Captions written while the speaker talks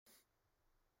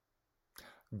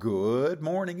Good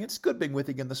morning. It's good being with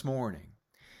you again this morning.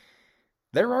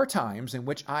 There are times in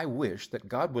which I wish that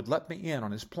God would let me in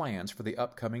on His plans for the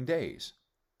upcoming days.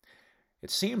 It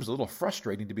seems a little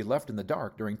frustrating to be left in the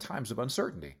dark during times of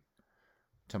uncertainty.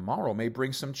 Tomorrow may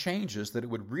bring some changes that it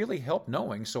would really help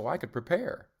knowing so I could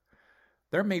prepare.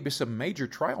 There may be some major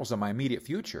trials in my immediate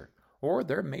future, or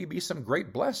there may be some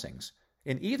great blessings.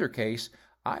 In either case,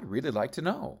 I'd really like to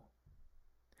know.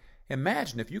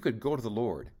 Imagine if you could go to the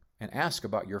Lord and ask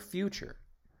about your future.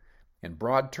 In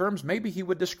broad terms, maybe He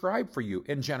would describe for you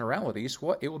in generalities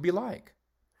what it will be like.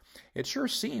 It sure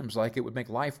seems like it would make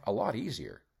life a lot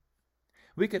easier.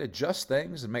 We could adjust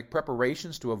things and make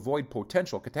preparations to avoid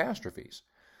potential catastrophes.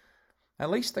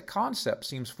 At least the concept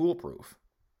seems foolproof,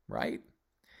 right?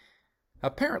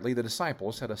 Apparently, the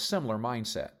disciples had a similar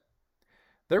mindset.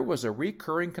 There was a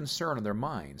recurring concern in their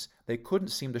minds they couldn't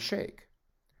seem to shake.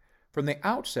 From the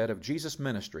outset of Jesus'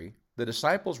 ministry, the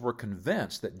disciples were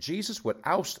convinced that Jesus would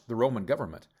oust the Roman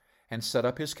government and set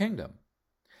up His kingdom.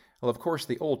 Well, of course,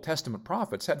 the Old Testament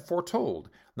prophets had foretold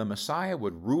the Messiah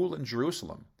would rule in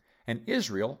Jerusalem, and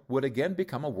Israel would again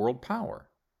become a world power.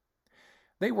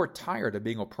 They were tired of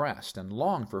being oppressed and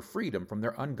longed for freedom from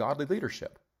their ungodly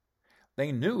leadership.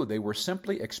 They knew they were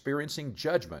simply experiencing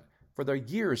judgment for their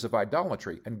years of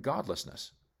idolatry and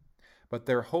godlessness. But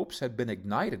their hopes had been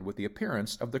ignited with the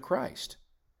appearance of the Christ.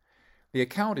 The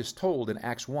account is told in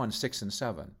Acts 1, 6 and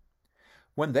 7.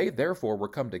 When they therefore were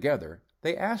come together,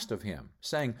 they asked of Him,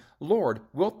 saying, Lord,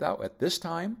 wilt Thou at this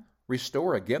time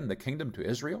restore again the kingdom to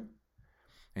Israel?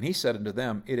 And He said unto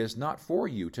them, It is not for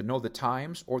you to know the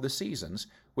times or the seasons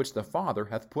which the Father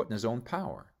hath put in His own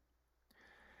power.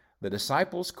 The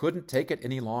disciples couldn't take it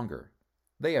any longer.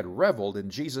 They had reveled in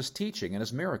Jesus' teaching and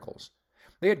His miracles.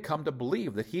 They had come to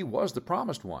believe that He was the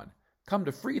promised one, come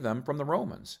to free them from the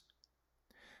Romans.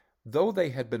 Though they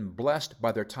had been blessed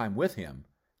by their time with Him,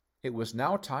 it was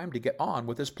now time to get on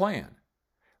with His plan.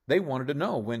 They wanted to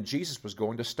know when Jesus was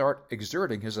going to start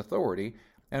exerting His authority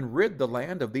and rid the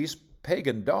land of these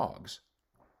pagan dogs.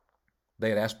 They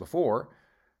had asked before,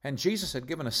 and Jesus had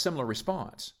given a similar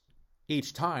response.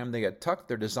 Each time they had tucked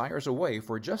their desires away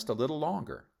for just a little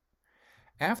longer.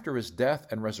 After His death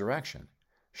and resurrection,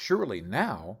 surely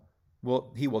now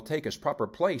He will take His proper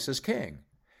place as king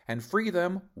and free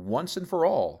them once and for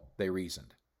all, they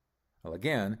reasoned. Well,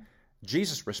 again,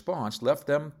 Jesus' response left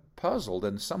them puzzled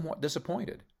and somewhat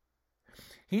disappointed.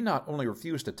 He not only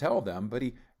refused to tell them, but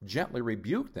He gently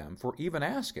rebuked them for even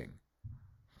asking.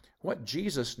 What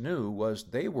Jesus knew was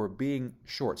they were being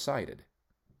short-sighted.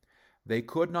 They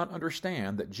could not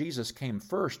understand that Jesus came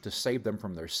first to save them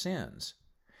from their sins.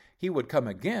 He would come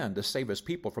again to save His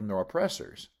people from their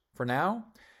oppressors. For now,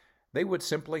 they would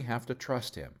simply have to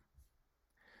trust Him.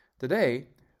 Today,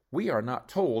 we are not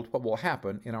told what will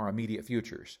happen in our immediate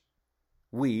futures.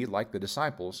 We, like the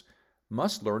disciples,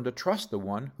 must learn to trust the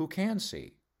one who can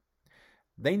see.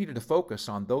 They needed to focus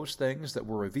on those things that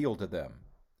were revealed to them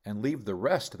and leave the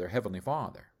rest to their Heavenly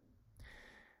Father.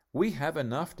 We have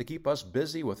enough to keep us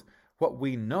busy with what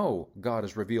we know God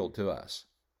has revealed to us.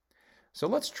 So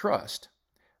let's trust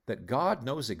that God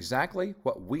knows exactly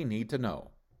what we need to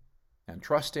know and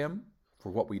trust Him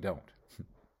for what we don't.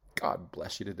 God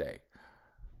bless you today.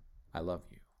 I love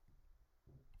you.